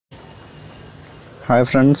Hi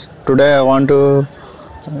friends, today I want to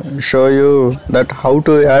show you that how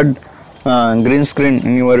to add green screen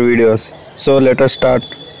in your videos. So let us start.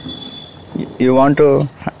 You want to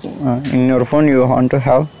in your phone you want to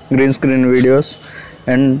have green screen videos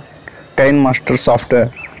and KineMaster software.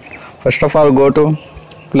 First of all, go to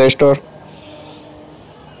Play Store,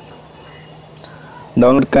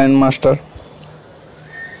 download KineMaster.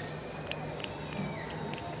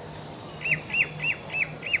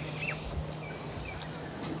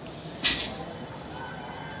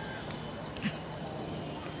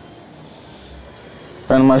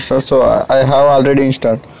 KineMaster. So I have already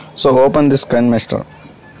installed. So open this KineMaster.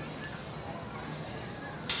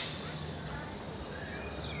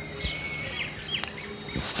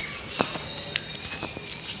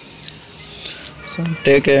 So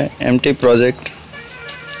take a empty project,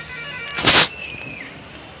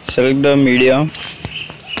 select the media,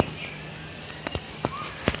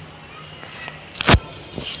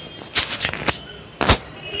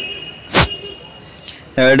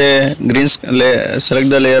 add a select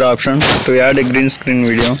the layer option to add a green screen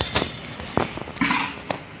video.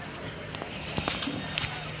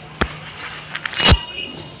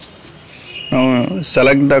 Now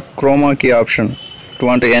select the chroma key option to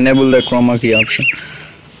want to enable the chroma key option.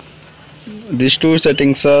 These two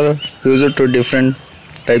settings are used to different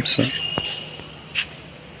types.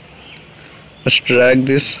 Just drag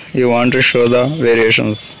this, you want to show the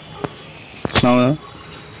variations. Now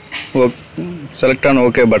select on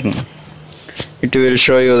OK button. It will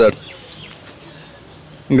show you that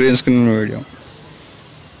green screen video.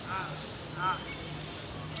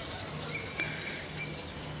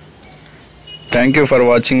 Thank you for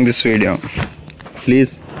watching this video.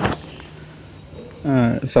 Please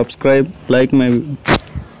subscribe, like my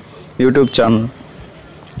YouTube channel.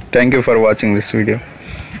 Thank you for watching this video.